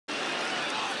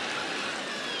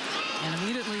And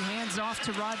immediately hands off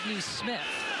to Rodney Smith.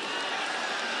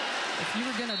 If you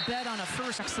were going to bet on a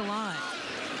first, that's the line.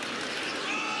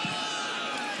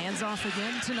 Hands off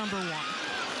again to number 1.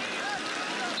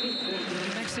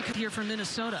 New Mexico here from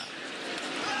Minnesota.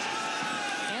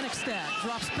 Annexstad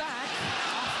drops back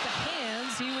off the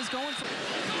hands. He was going for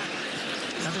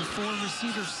another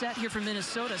 4-receiver set here from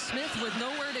Minnesota. Smith with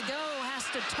nowhere to go has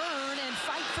to turn and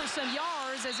fight for some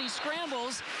yards as he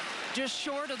scrambles just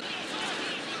short of.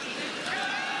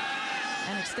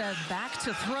 Annexstad back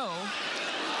to throw.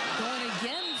 Going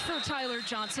again for Tyler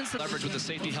Johnson. Leverage with the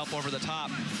safety help over the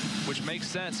top, which makes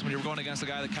sense when you're going against a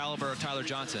guy the caliber of Tyler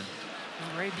Johnson.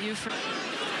 Ray Buford.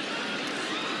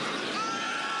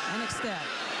 Annexstad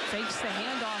fakes the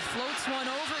handoff, floats one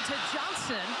over to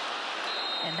Johnson.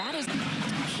 And that is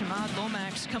Shamad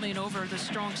Lomax coming over, the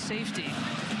strong safety.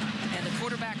 And the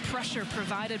quarterback pressure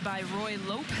provided by Roy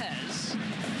Lopez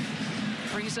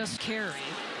brings us carry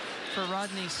for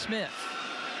Rodney Smith.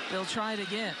 They'll try it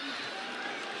again.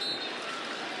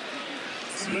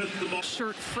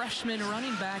 Shirt freshman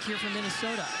running back here from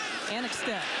Minnesota.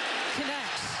 Annexstad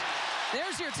connects.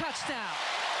 There's your touchdown.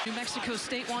 New Mexico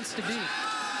State wants to be.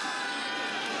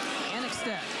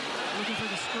 Annexstad looking for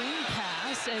the screen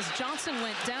pass as Johnson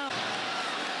went down.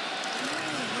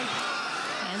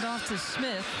 Hand off to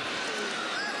Smith.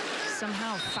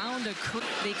 Somehow found a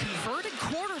converted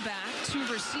quarterback to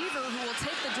receiver who will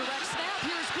take the direct snap.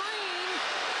 Here's Green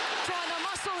trying to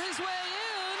muscle his way in.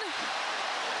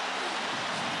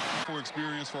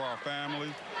 Experience for our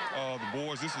family. The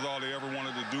boys, this is all they ever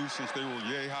wanted to do since they were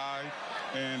yay high,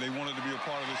 and they wanted to be a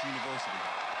part of this university.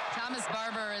 Thomas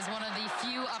Barber is one of the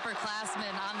few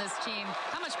upperclassmen on this team.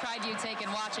 How much pride do you take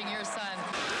in watching your son?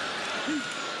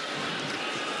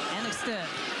 Annexstad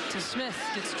to Smith,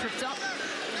 gets tripped up.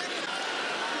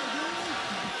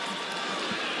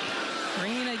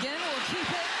 Green again will keep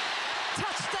it.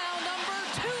 Touchdown number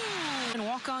 2. And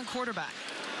walk-on quarterback.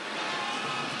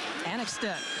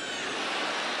 Annexstad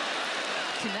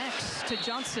connects to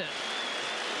Johnson.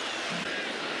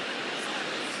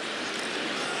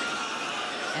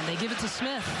 And they give it to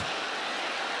Smith.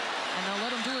 And they'll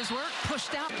let him do his work.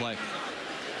 Pushed out. Play.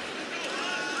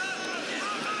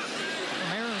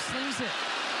 Romero slings it.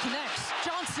 Connects.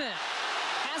 Johnson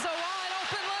has a wide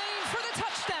open lane for the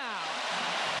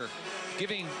touchdown.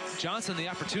 Giving Johnson the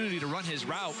opportunity to run his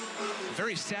route.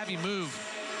 Very savvy move.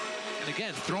 And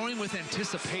again, throwing with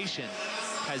anticipation.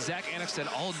 Has Zach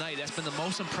Annexstad all night. That's been the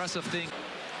most impressive thing.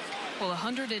 Well,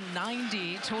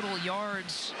 190 total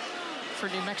yards for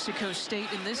New Mexico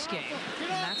State in this game. And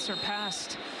that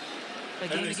surpassed the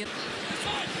game again.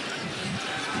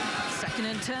 2nd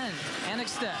and 10.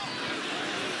 Annexstad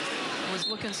was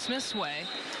looking Smith's way.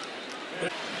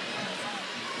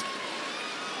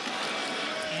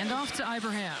 Hand off to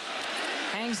Ibrahim.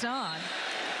 Hangs on.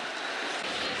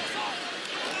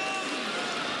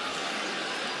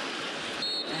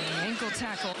 Ankle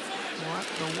tackle.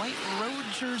 The white road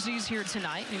jerseys here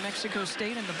tonight. New Mexico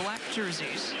State and the black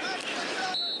jerseys.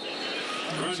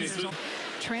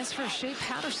 Transfer Shea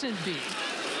Patterson B.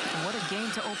 And what a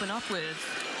game to open up with.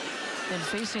 Then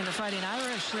facing the Fighting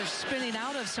Irish, they're spinning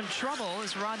out of some trouble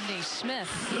is Rodney Smith.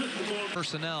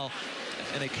 Personnel,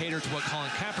 and they cater to what Colin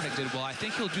Kaepernick did. Well, I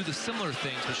think he'll do the similar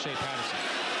things with Shea Patterson.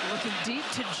 Looking deep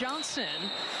to Johnson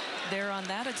there on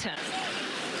that attempt.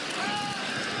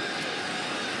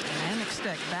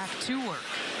 Annexstad back to work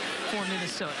for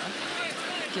Minnesota.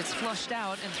 Gets flushed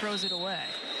out and throws it away.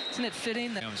 Isn't it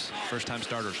fitting that first-time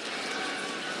starters?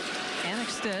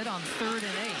 Annexstad on 3rd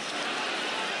and 8.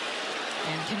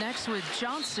 And connects with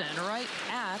Johnson right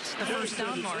at the first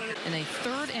down mark in a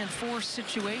 3rd and 4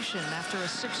 situation after a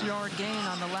 6-yard gain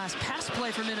on the last pass play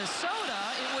for Minnesota.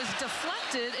 It was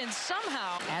deflected and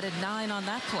somehow added 9 on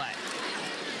that play.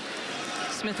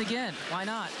 Smith again, why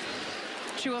not?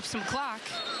 Chew up some clock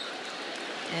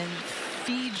and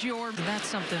feed your... That's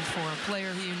something for a player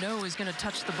who you know is going to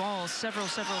touch the ball several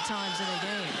times in a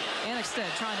game.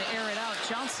 Annexstad trying to air it out.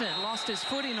 Johnson lost his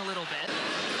footing a little bit.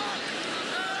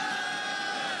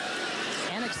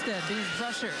 Annexstad being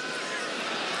pressured.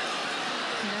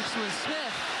 Connects with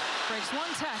Smith. Breaks one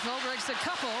tackle, breaks a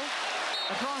couple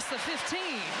across the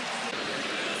 15.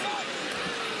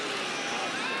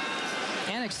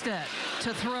 Annexstad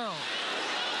to throw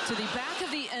to the back of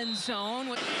the end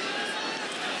zone.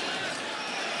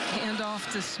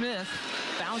 Handoff to Smith.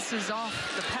 Bounces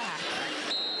off the pack.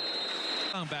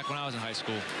 Back when I was in high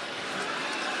school.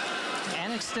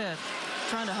 Annexstad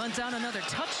trying to hunt down another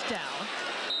touchdown.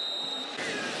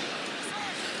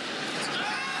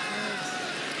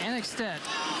 Annexstad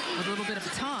with a little bit of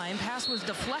time. Pass was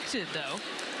deflected, though.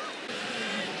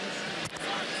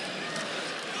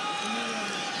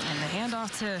 Hand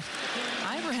off to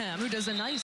Ibrahim, who does a nice